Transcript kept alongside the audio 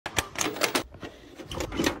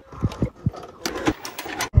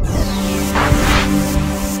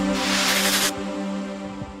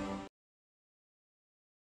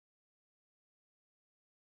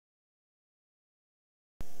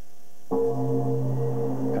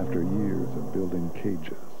building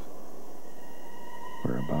cages.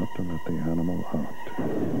 We're about to let the animal out.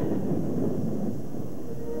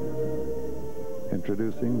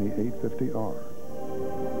 Introducing the 850R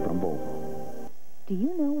from Volvo. Do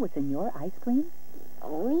you know what's in your ice cream?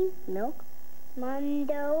 Only milk,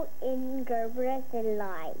 Mondo, ingredient,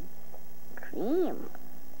 cream,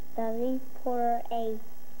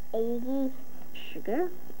 74A80,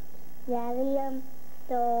 sugar, Xylem,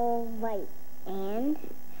 so white, and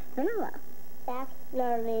vanilla. That's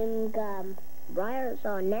learning gum. Breyer's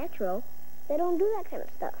all natural. They don't do that kind of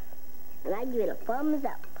stuff. And I give it a thumbs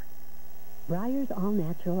up. Breyer's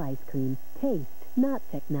all-natural ice cream. Taste, not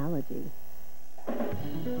technology.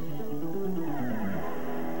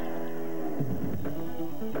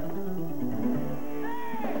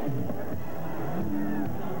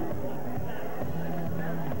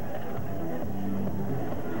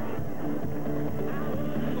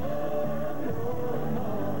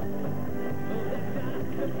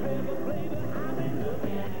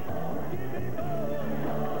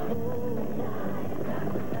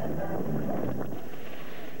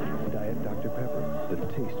 Diet Dr. Pepper, the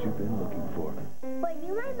taste you've been looking for. Were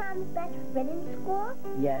you my mom's best friend in school?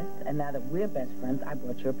 Yes, and now that we're best friends, I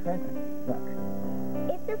brought you a present. Look.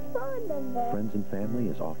 It's a phone number. Friends and Family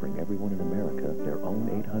is offering everyone in America their own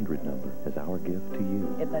 800 number as our gift to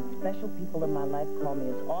you. It lets special people in my life call me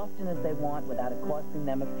as often as they want without it costing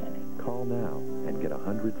them a penny. Call now and get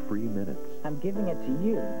 100 free minutes. I'm giving it to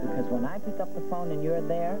you because when I pick up the phone and you're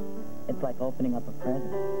there, it's like opening up a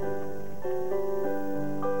present.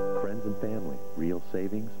 Friends and Family. Real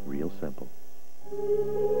savings, real simple.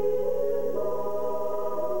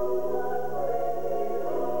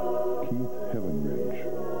 Keith Heavenridge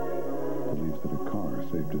believes that a car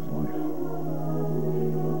saved his life.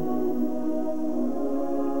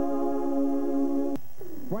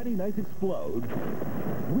 Friday nights explode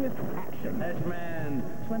with action. Yes, man.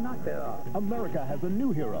 So knock that off. America has a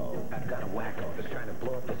new hero. I've got a wacko that's trying to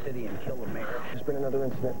blow up the city and kill the mayor. There's been another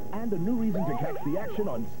incident. And a new reason to catch the action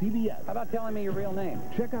on CBS. How about telling me your real name?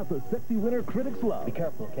 Check out the sexy winner critics love. Be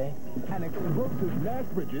careful, okay? And explosive Nash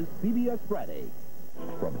Bridges, CBS Friday.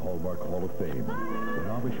 From Hallmark Hall of Fame, when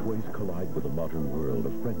Amish ways collide with the modern world,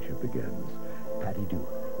 a friendship begins. Patty Duke,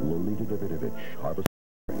 Lolita Davidovich, Harvest,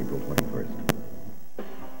 April 21st.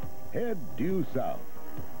 Head due south.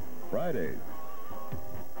 Fridays.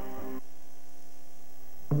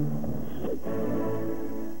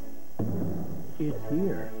 It's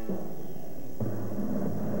here.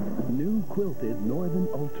 New quilted Northern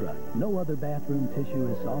Ultra. No other bathroom tissue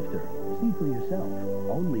is softer. See for yourself.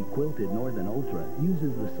 Only quilted Northern Ultra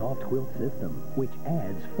uses the soft quilt system, which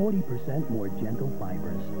adds 40% more gentle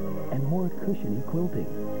fibers and more cushiony quilting.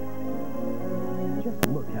 Just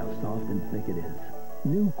look how soft and thick it is.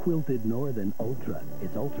 New quilted Northern Ultra.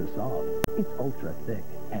 It's ultra soft, it's ultra thick,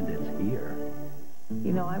 and it's here.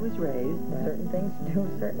 You know, I was raised certain things to do a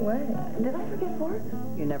certain way. Did I forget fork?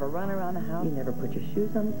 You never run around the house. You never put your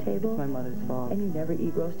shoes on the table. It's my mother's fault. And you never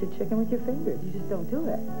eat roasted chicken with your fingers. You just don't do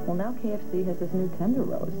it. Well, now KFC has this new tender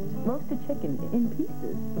roast. Roasted chicken in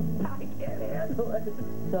pieces. I can't handle it.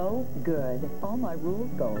 So good. All my rules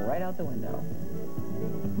go right out the window.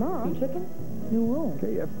 Mom, chicken? New rule.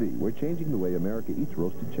 KFC, we're changing the way America eats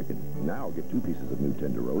roasted chicken. Now get 2 pieces of new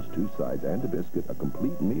tender roast, 2 sides, and a biscuit. A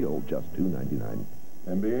complete meal, just $2.99.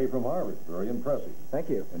 MBA from Harvard. Very impressive. Thank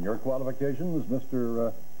you. And your qualifications,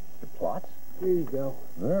 Mr. Plots? Here you go.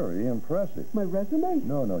 Very impressive. My resume?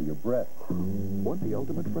 No, your breath. Want the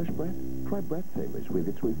ultimate fresh breath? Try Breath Savers with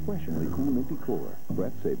its refreshingly cool minty core.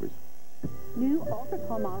 Breath Savers. New Ultra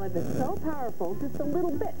Palm Olive is so powerful, just a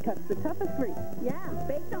little bit cuts the toughest grease. Yeah,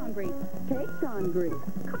 baked on grease, caked on grease,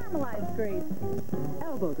 caramelized grease,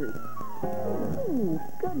 elbow grease. Ooh,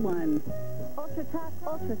 good one. Ultra tough,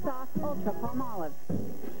 ultra soft, Ultra Palm Olive.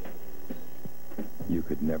 You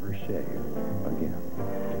could never shave again.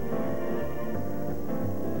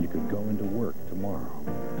 You could go into work tomorrow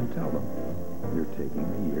and tell them you're taking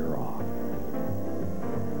a year off.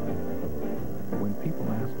 When people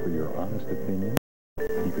ask for your honest opinion,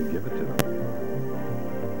 you could give it to them.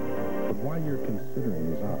 But while you're considering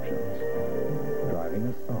these options, driving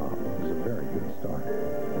a Saab is a very good start.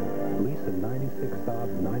 Lease a 96 Saab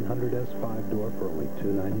 900S 5-door for only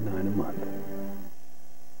 $299 a month.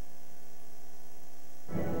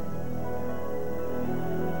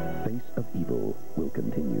 Face of Evil will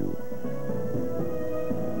continue.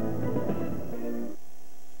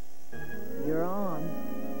 You're on.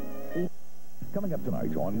 Coming up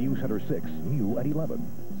tonight on News Center 6, new at 11.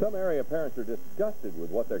 Some area parents are disgusted with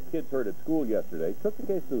what their kids heard at school yesterday. Took the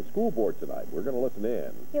case to the school board tonight. We're going to listen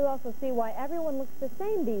in. You'll also see why everyone looks the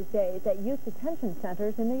same these days at youth detention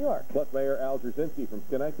centers in New York. Plus, Mayor Al Jasinski from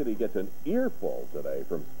Schenectady gets an earful today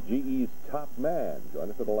from GE's top man. Join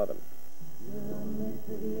us at 11.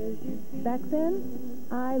 Back then,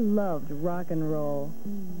 I loved rock and roll.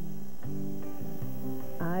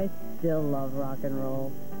 I still love rock and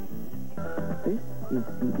roll. This is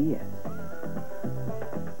CBS.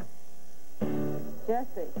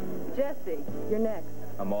 Jesse, you're next.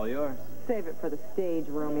 I'm all yours. Save it for the stage,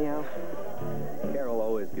 Romeo. Carol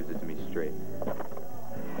always gives it to me straight.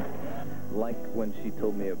 Like when she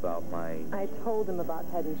told me about my... I told him about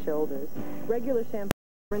Head & Shoulders. Regular shampoo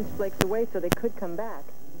rinsed flakes away so they could come back.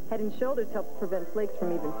 Head & Shoulders helps prevent flakes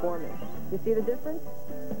from even forming. You see the difference?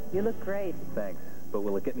 You look great. Thanks, but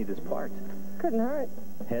will it get me this part? Couldn't hurt.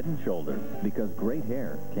 Head & Shoulders, because great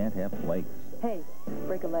hair can't have flakes. Hey,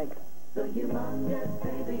 break a leg. The humongous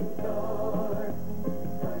savings store.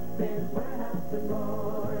 Husband's Warehouse and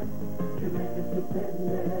more. Tremendous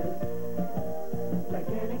stupendous.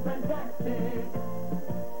 Gigantic fantastic.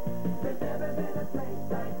 There's never been a place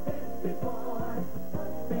like this before.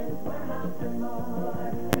 Husband's Warehouse and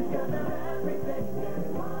more. Discover everything you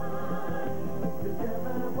want.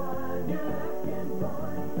 Discover what you're asking for.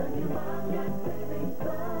 The humongous savings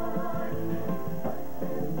store.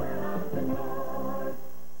 Husband's Warehouse and more.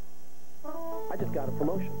 I just got a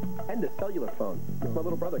promotion. And a cellular phone. My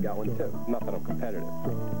little brother got one, too. Not that I'm competitive.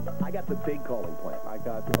 I got the big calling plan. I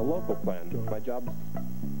got a local plan. My job's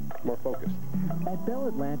more focused. At Bell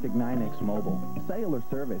Atlantic 9X Mobile, cellular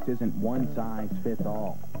service isn't one size fits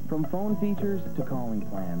all. From phone features to calling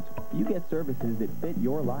plans, you get services that fit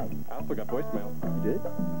your life. I also got voicemail. You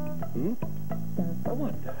did? I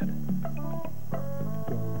want that.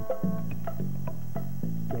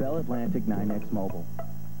 Bell Atlantic 9X Mobile.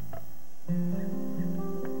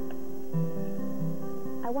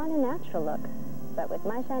 I want a natural look, but with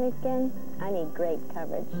my shiny skin, I need great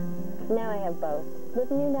coverage. Now I have both, with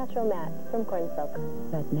new Natural Matte from Corn Silk.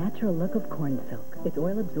 That natural look of Corn Silk. It's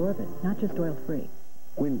oil absorbent, not just oil free.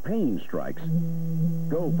 When pain strikes,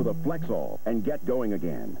 go for the Flexall and get going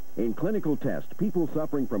again. In clinical tests, people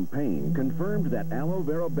suffering from pain confirmed that aloe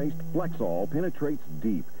vera-based Flexall penetrates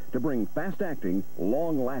deep to bring fast-acting,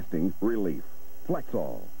 long-lasting relief.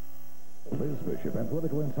 Flexall. Liz Bishop and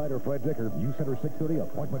political insider Fred Dicker, News Center 630,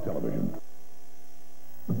 Appointment Television.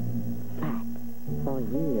 Fact. For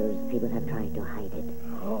years, people have tried to hide it.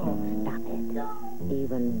 Stop it.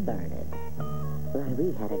 Even burn it. Well,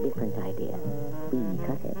 we had a different idea. We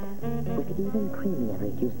cut it. We could even creamier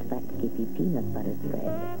reduced fat Skippy peanut butter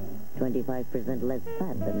spread. 25% less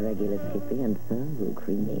fat than regular Skippy and so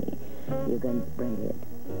creamy. You can spread it,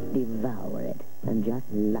 devour it, and just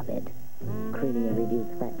love it. Creamy and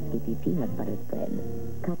reduced fat Skippy peanut butter spread.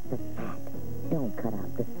 Cut the fat. Don't cut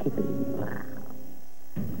out the Skippy. Wow.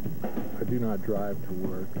 I do not drive to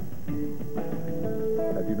work.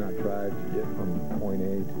 I do not drive to get from point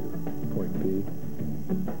A to point B.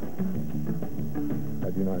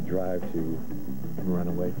 I do not drive to run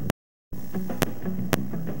away from.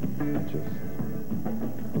 I just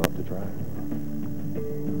love to drive.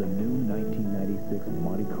 The new 1996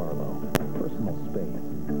 Monte Carlo. Personal space.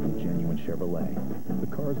 Genuine Chevrolet. The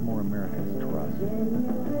cars more Americans trust.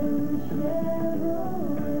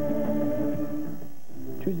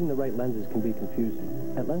 Choosing the right lenses can be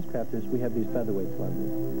confusing. At Lens Crafters, we have these featherweight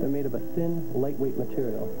lenses. They're made of a thin, lightweight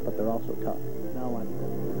material, but they're also tough. Now watch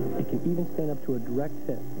this. It can even stand up to a direct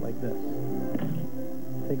hit, like this.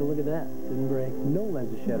 Take a look at that. Didn't break. No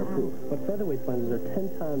lens is shatterproof, but featherweight lenses are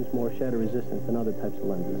 10 times more shatter-resistant than other types of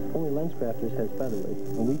lenses. Only Lens Crafters has featherweight,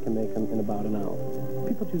 and we can make them in about an hour.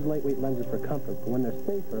 People choose lightweight lenses for comfort, but when they're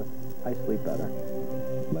safer, I sleep better.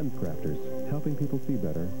 Lens Crafters, helping people see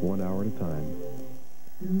better 1 hour at a time.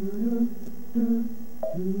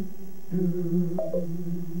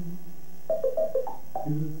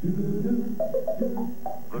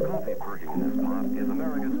 The coffee brewed in this pot is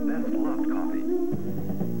America's best-loved coffee.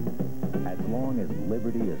 As long as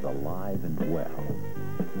liberty is alive and well.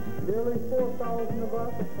 Nearly 4,000 of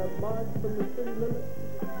us have marched from the city limits.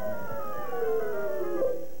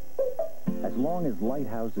 As long as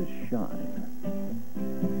lighthouses shine.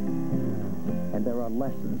 And there are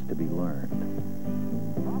lessons to be learned.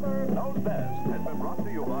 Father Knows Best has been brought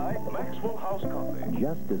to you by Maxwell House Coffee.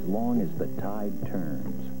 Just as long as the tide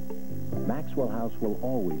turns, Maxwell House will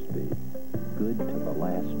always be good to the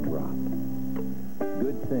last drop.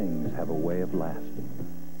 Good things have a way of lasting.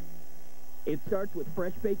 It starts with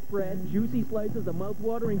fresh baked bread, juicy slices of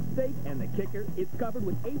mouth-watering steak, and the kicker, it's covered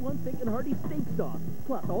with A1 thick and hearty steak sauce.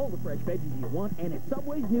 Plus all the fresh veggies you want, and it's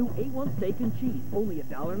Subway's new A1 steak and cheese. Only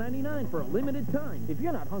 $1.99 for a limited time. If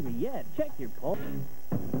you're not hungry yet, check your pulse.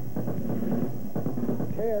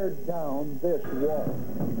 Tear down this wall.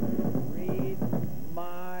 Read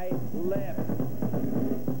my lips.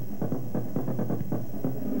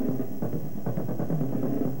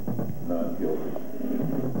 Not guilty.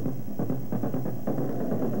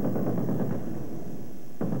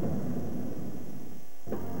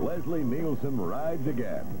 Leslie Nielsen rides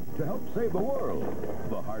again to help save the world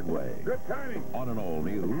the hard way. Good timing. On an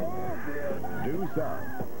all-new Due South,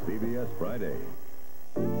 CBS Friday.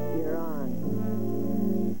 You're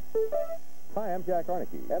on. Hi, I'm Jack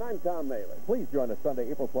Arneke. And I'm Tom Maley. Please join us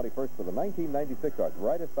Sunday, April 21st for the 1996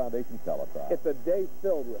 Arthritis Foundation Telethon. It's a day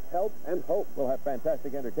filled with help and hope. We'll have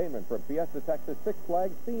fantastic entertainment from Fiesta Texas Six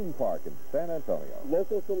Flags Theme Park in San Antonio.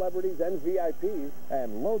 Local celebrities and VIPs.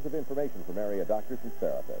 And loads of information from area doctors and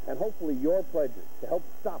therapists. And hopefully your pledges to help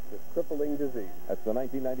stop this crippling disease. That's the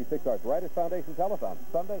 1996 Arthritis Foundation Telethon,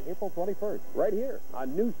 Sunday, April 21st. Right here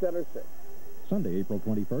on News Center 6. Sunday, April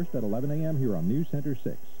 21st at 11 a.m. here on News Center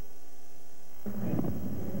 6.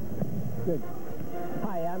 Good.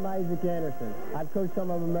 Hi, I'm Isaac Anderson. I've coached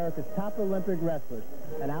some of America's top Olympic wrestlers,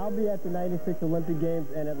 and I'll be at the 96 Olympic Games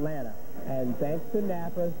in Atlanta. And thanks to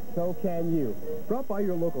Napa, so can you. Drop by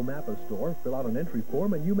your local Napa store, fill out an entry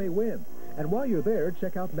form, and you may win. And while you're there,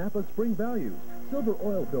 check out Napa's Spring Values. Silver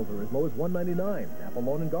oil filter as low as $1.99. Napa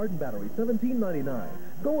Lawn and Garden Battery, $17.99.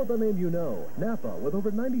 Go with the name you know. Napa, with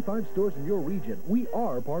over 95 stores in your region, we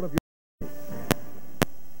are part of your...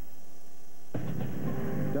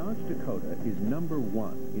 Dodge Dakota is number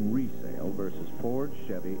one in resale versus Ford,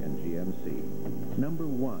 Chevy, and GMC. Number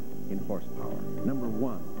one in horsepower. Number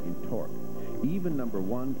one in torque. Even number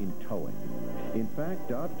one in towing. In fact,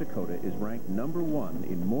 Dodge Dakota is ranked number one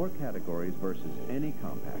in more categories versus any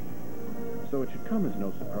compact. So it should come as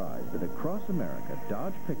no surprise that across America,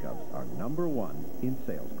 Dodge pickups are number one in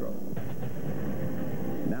sales growth.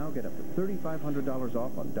 Now get up to $3,500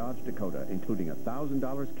 off on Dodge Dakota, including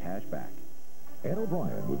 $1,000 cash back. Ed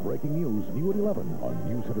O'Brien with breaking news, new at 11 on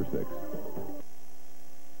News Center 6.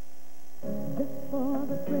 Just for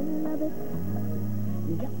the thrill of it,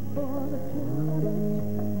 just for the thrill of it,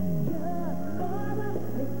 just for the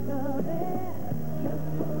flick of it, just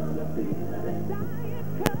for the feel of it, Diet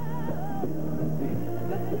Coke,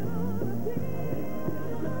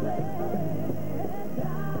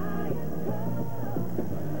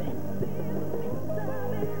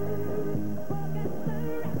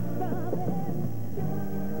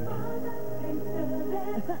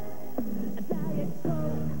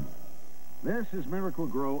 This is Miracle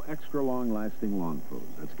Grow Extra Long-Lasting Lawn Food.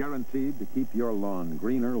 It's guaranteed to keep your lawn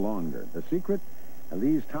greener longer. The secret?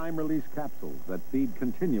 These time-release capsules that feed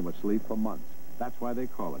continuously for months. That's why they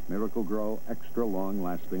call it Miracle Grow Extra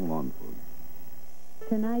Long-Lasting Lawn Food.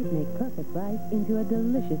 Tonight, make perfect rice into a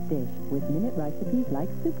delicious dish with minute recipes like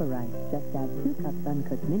Super Rice. Just add 2 cups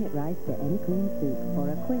uncooked minute rice to any clean soup for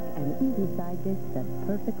a quick and easy side dish that's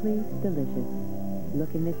perfectly delicious.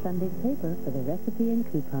 Look in this Sunday's paper for the recipe and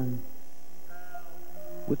coupon.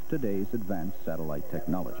 With today's advanced satellite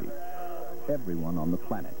technology, everyone on the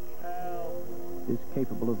planet is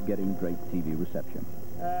capable of getting great TV reception.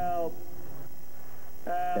 Help!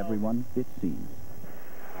 Help! Everyone, it seems,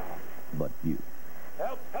 but you.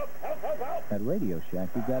 Help! Help! Help! Help! Help! At Radio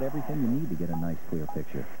Shack, we've got everything you need to get a nice, clear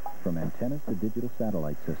picture, from antennas to digital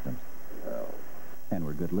satellite systems. And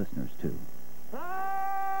we're good listeners, too.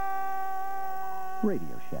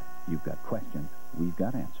 Radio Shack. You've got questions, we've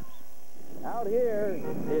got answers. Out here,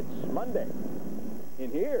 it's Monday.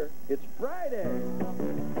 In here, it's Friday.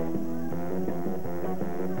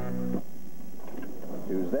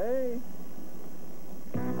 Tuesday.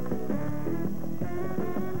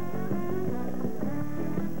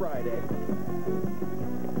 Friday.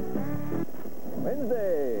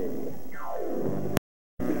 Wednesday.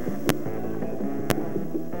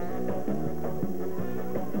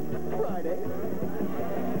 Friday.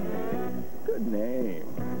 Good name.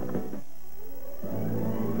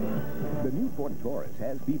 The new Ford Taurus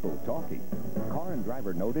has people talking. Car and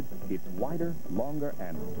Driver noted it's wider, longer,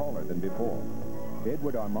 and taller than before.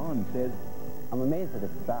 Edward Armand says, I'm amazed at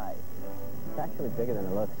its size. It's actually bigger than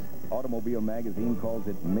it looks. Automobile Magazine calls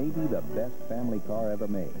it maybe the best family car ever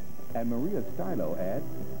made. And Maria Stylo adds,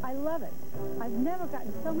 I love it. I've never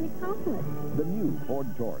gotten so many compliments. the new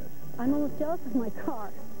Ford Taurus, I'm almost jealous of my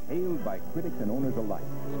car. hailed by critics and owners alike,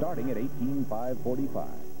 starting at $18,545.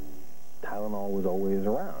 Tylenol was always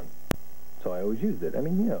around, so I always used it. I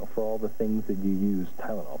mean, you know, for all the things that you use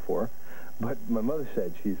Tylenol for. But my mother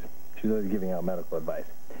said she's always giving out medical advice.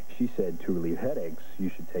 She said to relieve headaches, you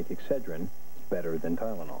should take Excedrin. It's better than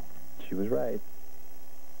Tylenol. She was right.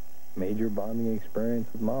 Major bonding experience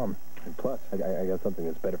with Mom. And plus, I got something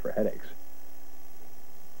that's better for headaches.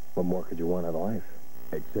 What more could you want out of life?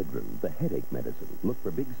 Excedrin, the headache medicine. Look for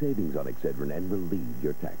big savings on Excedrin and relieve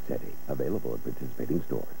your tax headache. Available at participating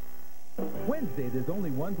stores. Wednesday, there's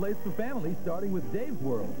only one place for families, starting with Dave's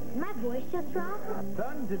World. My voice just dropped.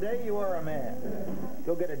 Son, today you are a man.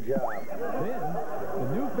 Go get a job. Then,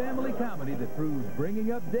 the new family comedy that proves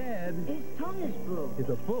bringing up Dad His tongue is blue. is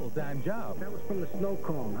a full-time job. That was from the snow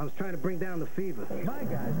cone. I was trying to bring down the fever. My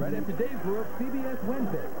Guys, right after Dave's World, CBS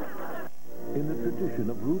Wednesday. In the tradition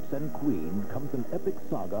of Roots and Queen comes an epic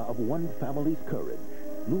saga of one family's courage.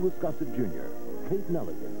 Louis Gossett Jr., Kate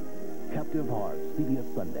Nelligan, Captive Hearts,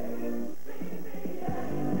 CBS Sunday.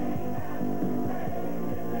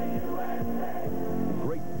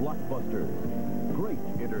 Great blockbusters. Great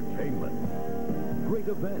entertainment. Great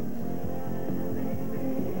events.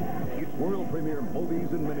 It's world premiere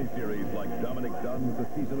movies and miniseries like Dominic Dunn's A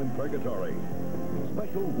Season in Purgatory.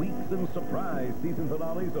 Special weeks and surprise season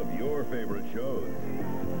finales of your favorite shows.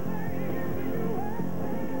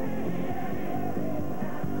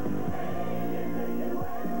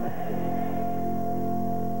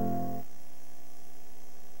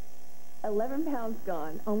 £11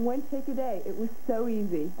 gone on one shake a day. It was so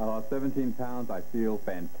easy. I lost 17 pounds. I feel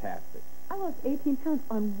fantastic. I lost 18 pounds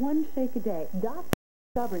on one shake a day. Doctors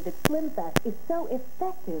discovered that Slim Fast is so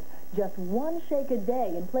effective. Just one shake a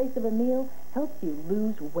day in place of a meal helps you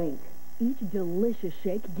lose weight. Each delicious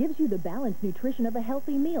shake gives you the balanced nutrition of a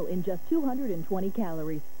healthy meal in just 220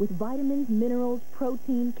 calories. With vitamins, minerals,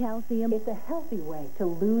 protein, calcium, it's a healthy way to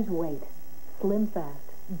lose weight. Slim Fast.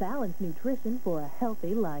 Balanced nutrition for a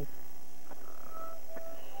healthy life.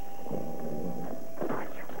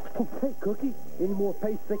 Oh, hey, Cookie, any more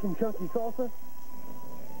paste, thick, and chunky salsa?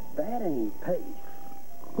 That ain't paste.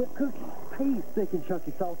 But, Cookie, paste, thick, and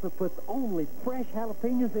chunky salsa puts only fresh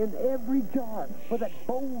jalapenos in every jar for that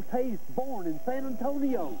bold taste born in San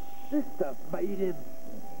Antonio. This stuff made in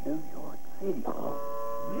New York City.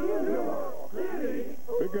 New York City!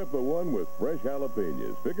 Pick up the one with fresh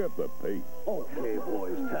jalapenos. Pick up the paste. Okay,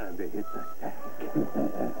 boys, time to hit the sack.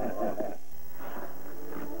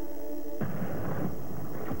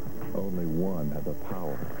 Only one has the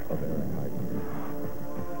power of Eric Heitman.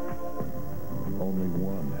 Only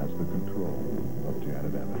one has the control of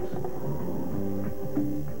Janet Emmons.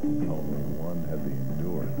 Only one has the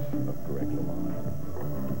endurance of Greg LeMond.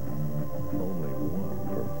 Only one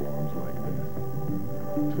performs like this.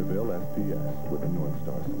 Seville SPS with the North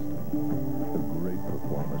Star system. The great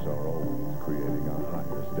performers are always creating a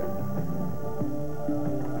higher standard.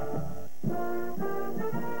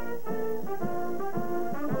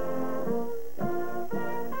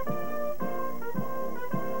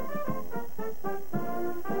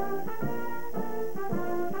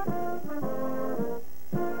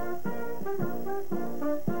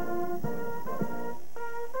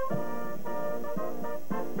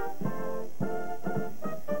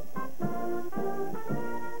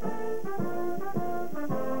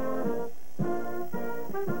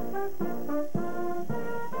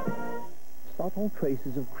 Subtle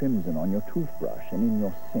traces of crimson on your toothbrush and in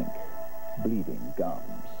your sink. Bleeding gums.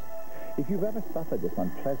 If you've ever suffered this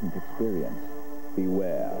unpleasant experience,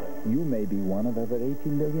 beware. You may be one of over 80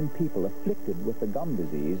 million people afflicted with the gum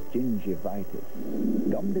disease,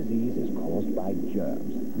 gingivitis. Gum disease is caused by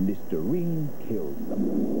germs. Listerine kills them.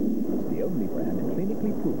 It's the only brand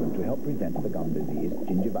clinically proven to help prevent the gum disease,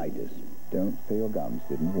 gingivitis. Don't say your gums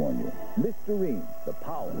didn't warn you. Listerine, the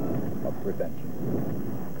power of prevention.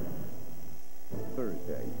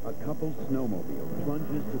 Thursday, a couple's snowmobile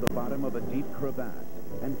plunges to the bottom of a deep crevasse,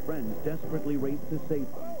 and friends desperately race to save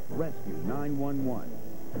them. Rescue 911.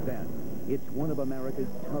 Then, it's one of America's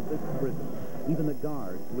toughest prisons. Even the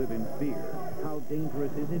guards live in fear. How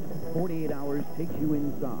dangerous is it? 48 hours takes you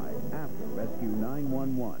inside after Rescue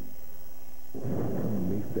 911. On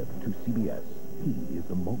May 5th to CBS, he is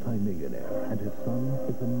a multimillionaire, and his son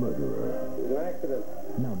is a murderer. It was an accident.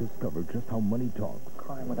 Now discover just how money talks.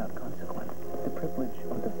 Crime without consequence. The privilege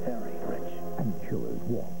of the very rich. And killers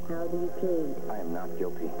walk. How do you plead? I am not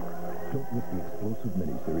guilty. Don't miss the explosive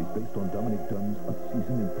miniseries based on Dominic Dunn's A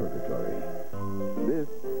Season in Purgatory. This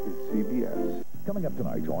is CBS. Coming up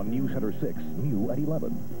tonight on News Center 6, new at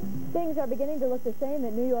 11. Things are beginning to look the same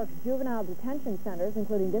at New York's juvenile detention centers,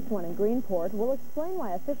 including this one in Greenport. We'll explain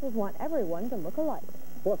why officials want everyone to look alike.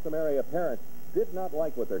 Plus, some area parents did not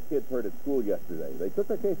like what their kids heard at school yesterday. They took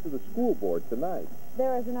their case to the school board tonight.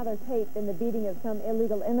 There is another tape in the beating of some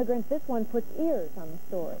illegal immigrants. This one puts ears on the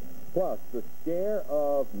story. Plus, the scare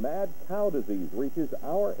of mad cow disease reaches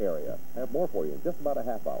our area. I have more for you in just about a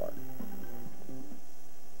half hour.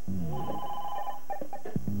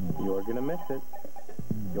 You're gonna miss it.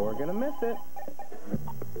 You're gonna miss it.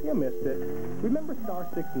 You missed it. Remember star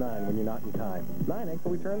 69 when you're not in time. 9X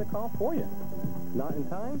will return the call for you. Not in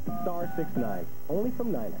time? Star 69. Only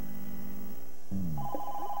from 9X.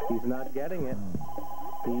 He's not getting it.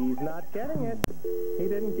 He's not getting it. He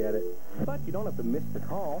didn't get it. But you don't have to miss the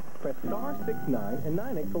call. Press star 69 and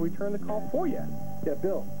 9X will return the call for you. Yeah,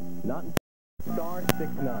 Bill. Not in time. Star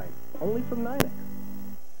 69. Only from 9X.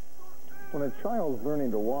 When a child's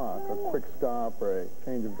learning to walk, a quick stop or a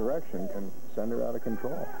change of direction can send her out of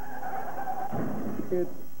control. It's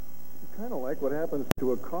kind of like what happens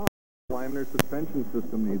to a car when their suspension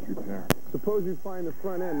system needs repair. Suppose you find the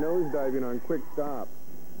front end nosediving on quick stop,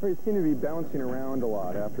 or you seem to be bouncing around a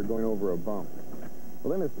lot after going over a bump.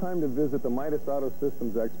 Well, then it's time to visit the Midas Auto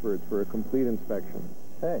Systems experts for a complete inspection.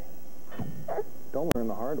 Hey, don't learn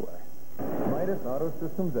the hard way. Midas Auto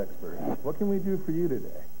Systems experts, what can we do for you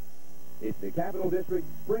today? It's the Capital District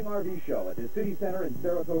Spring RV Show at the City Center in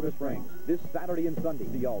Saratoga Springs. This Saturday and Sunday,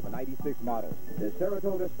 see all the 96 models. The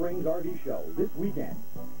Saratoga Springs RV Show this weekend.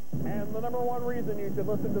 And the #1 reason you should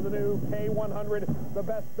listen to the new K100, the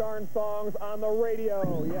best darn songs on the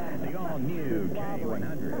radio. Yeah. The all-new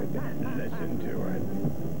K100. Listen to it.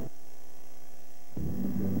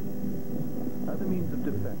 As a means of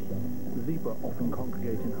defense, zebra often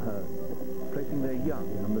congregate in herds, placing their young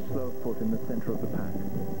and the slower foot in the center of the pack.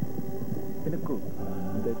 In a group,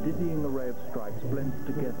 their dizzying array of stripes blends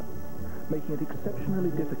together, making it exceptionally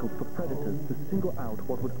difficult for predators to single out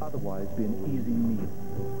what would otherwise be an easy meal.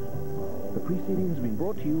 The proceedings have been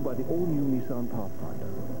brought to you by the all-new Nissan Pathfinder,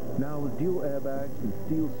 now with dual airbags and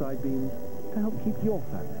steel side beams to help keep your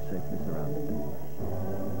family safely surrounded.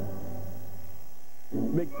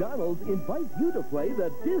 McDonald's invites you to play the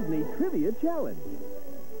Disney Trivia Challenge.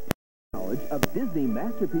 Of Disney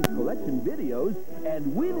Masterpiece Collection videos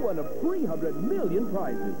and win one of 300 million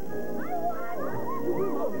prizes.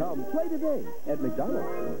 Come play today at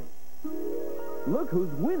McDonald's. Look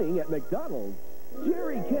who's winning at McDonald's.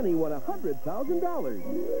 Jerry Kenny won $100,000.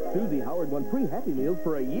 Susie Howard won free Happy Meals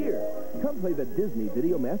for a year. Come play the Disney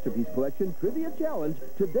Video Masterpiece Collection Trivia Challenge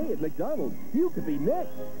today at McDonald's. You could be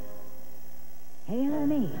next. Hey,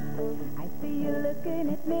 honey, I see you looking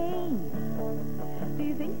at me. Do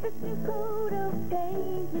you think this new coat of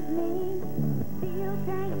paint is me? Steel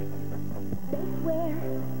tanks,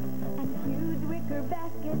 bakeware, and huge wicker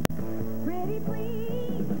baskets. Pretty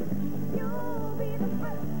please, you'll be the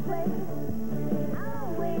first place. I'll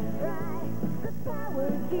always try the power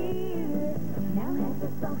gear. Now has the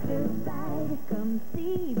softer side. Come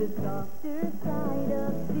see the softer side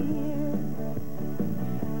of Sears.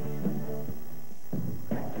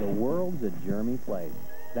 The world's a germy place.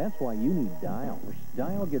 That's why you need Dial.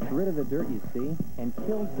 Dial gets rid of the dirt you see and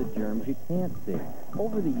kills the germs you can't see.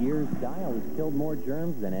 Over the years, Dial has killed more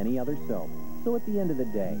germs than any other soap. So at the end of the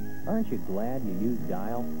day, aren't you glad you used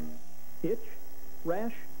Dial? Itch?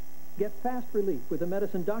 Rash? Get fast relief with the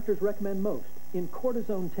medicine doctors recommend most in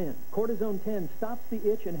Cortisone 10. Cortisone 10 stops the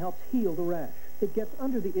itch and helps heal the rash. It gets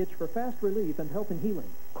under the itch for fast relief and help in healing.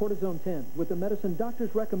 Cortisone 10 with the medicine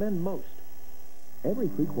doctors recommend most. Every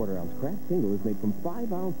 3/4 ounce Kraft single is made from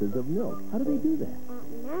 5 ounces of milk. How do they do that?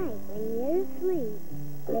 At night, when you're asleep,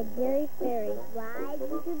 the Dairy Fairy rides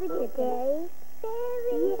into the kitchen. Dairy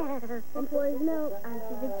Fairy? Yeah. And pours milk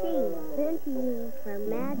onto the cheese. Then she uses her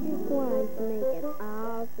magic wand to make it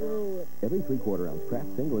all smooth. Every 3/4 ounce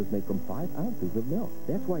Kraft single is made from 5 ounces of milk.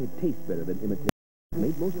 That's why it tastes better than imitation.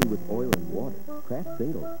 Made mostly with oil and water. Kraft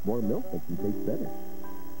single. More milk makes them taste better.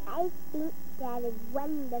 I think that is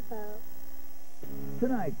wonderful.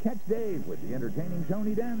 Tonight, catch Dave with the entertaining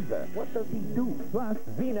Tony Danza. What does he do? Plus,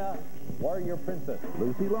 Vina, Warrior Princess.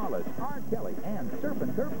 Lucy Lawless, R. Kelly, and Surf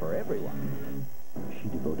and Turf for everyone. She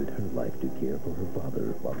devoted her life to care for her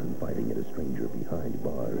father while confiding in a stranger behind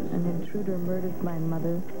bars. An intruder murdered my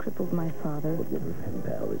mother, crippled my father. But when her pen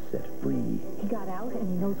pal is set free... He got out and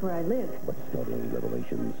he knows where I live. What startling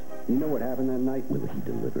revelations. You know what happened that night? Will he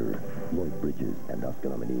deliver? Lloyd Bridges and Oscar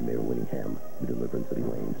nominee Mayor Winningham. The Deliverance of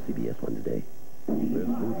Elaine. CBS 1 today. There's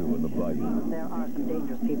voodoo in the bayou. There are some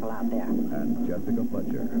dangerous people out there. And Jessica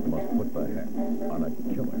Fletcher must put the hex on a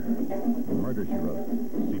killer. Murder, She Wrote.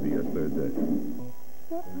 CBS Thursday.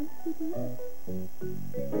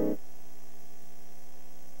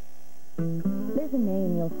 There's a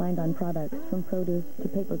name you'll find on products, from produce to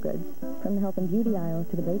paper goods, from the health and beauty aisle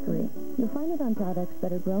to the bakery. You'll find it on products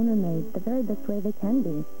that are grown or made the very best way they can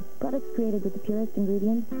be. Products created with the purest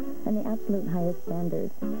ingredients and the absolute highest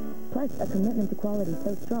standards. Plus, a commitment to quality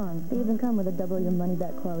so strong, they even come with a double your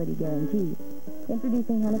money-back quality guarantee.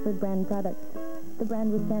 Introducing Hannaford brand products. The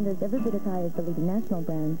brand with standards every bit as high as the leading national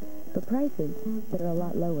brands, but prices that are a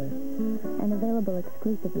lot lower. And available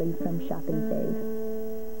exclusively from Shop and Save.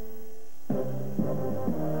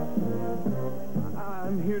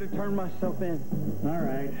 I'm here to turn myself in. All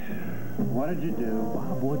right. What did you do?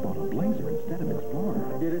 Bob Boyd bought a Blazer instead of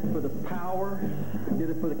Explorer. I did it for the power. I did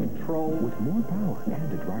it for the control. With more power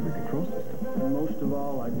and a driver control system. And most of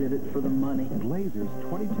all, I did it for the money. Blazer's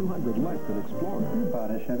 $2,200 less than Explorer. You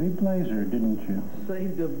bought a Chevy Blazer, didn't you?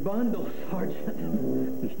 Saved a bundle,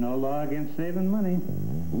 Sergeant. There's no law against saving money.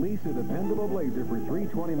 Lease a dependable Blazer for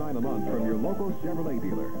 $329 a month from your local Chevrolet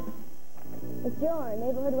dealer. It's your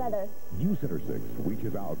neighborhood weather. News Center 6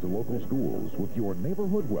 reaches out to local schools with your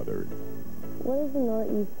neighborhood weather. What is a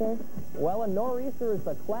nor'easter? Well, a nor'easter is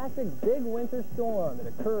the classic big winter storm that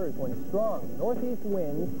occurs when strong northeast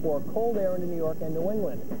winds pour cold air into New York and New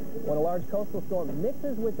England. When a large coastal storm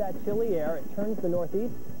mixes with that chilly air, it turns the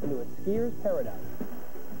northeast into a skier's paradise.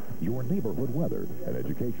 Your neighborhood weather, an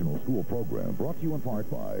educational school program brought to you in part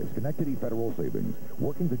by Schenectady Federal Savings,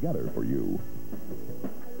 working together for you.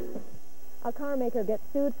 A car maker gets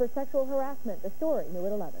sued for sexual harassment. The story, new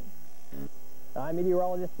at 11. I'm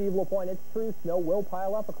meteorologist Steve LaPointe. It's true, snow will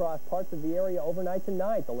pile up across parts of the area overnight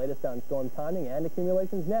tonight. The latest on storm timing and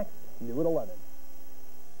accumulations next, new at 11.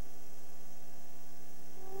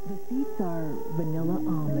 The seats are vanilla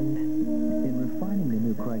almond. In refining the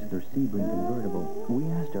new Chrysler Sebring convertible, we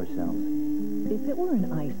asked ourselves, If it were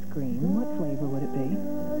an ice cream, what flavor would it be?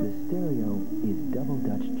 the stereo is double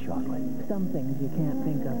Dutch chocolate. Some things you can't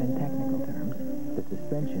think of in technical terms. The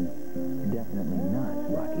suspension, definitely not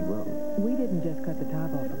Rocky Road. We didn't just cut the top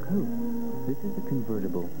off a coupe. This is a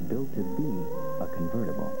convertible built to be a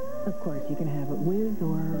convertible. Of course, you can have it with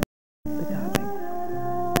or the topping.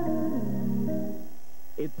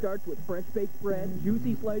 It starts with fresh baked bread,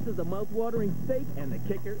 juicy slices of mouth-watering steak, and the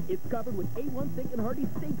kicker, it's covered with A1 Thick and Hearty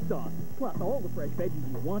steak sauce, plus all the fresh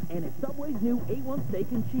veggies you want, and it's Subway's new A1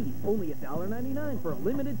 Steak and Cheese, only $1.99 for a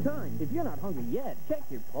limited time. If you're not hungry yet, check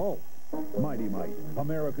your pulse. Mighty Mite,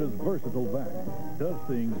 America's versatile vac, does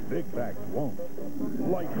things big vacs won't.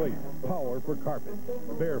 Lightweight, power for carpet,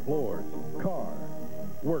 bare floors, car,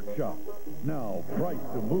 workshop. Now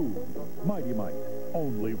priced to move. Mighty Mite,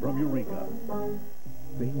 only from Eureka.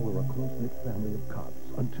 They were a close-knit family of cops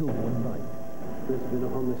until one night. There's been a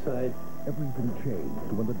homicide. Everything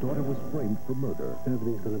changed when the daughter was framed for murder.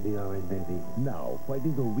 Everything's gonna be all right, baby. Now,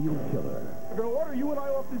 fighting the real killer I'm gonna order you and I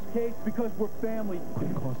off this case because we're family.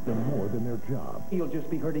 could cost them more than their job. You'll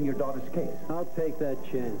just be hurting your daughter's case. I'll take that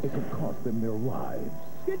chance. It could cost them their lives.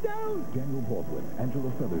 Get down! Daniel Baldwin,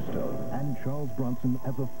 Angela Featherstone, and Charles Bronson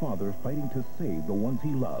as a father fighting to save the ones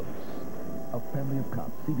he loves. A Family of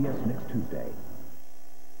Cops, CBS next Tuesday.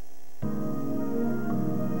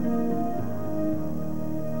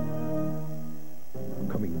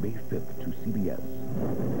 Coming May 5th to CBS.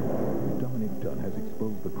 Dominic Dunn has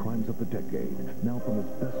exposed the crimes of the decade. Now from his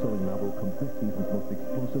best-selling novel comes this season's most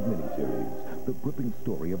explosive miniseries. The gripping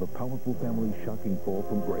story of a powerful family's shocking fall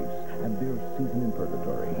from grace and their season in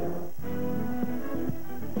purgatory.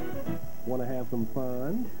 Want to have some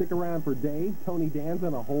fun? Stick around for Dave, Tony Danza,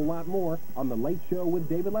 and a whole lot more on The Late Show with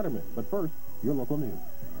David Letterman. But first, your local news.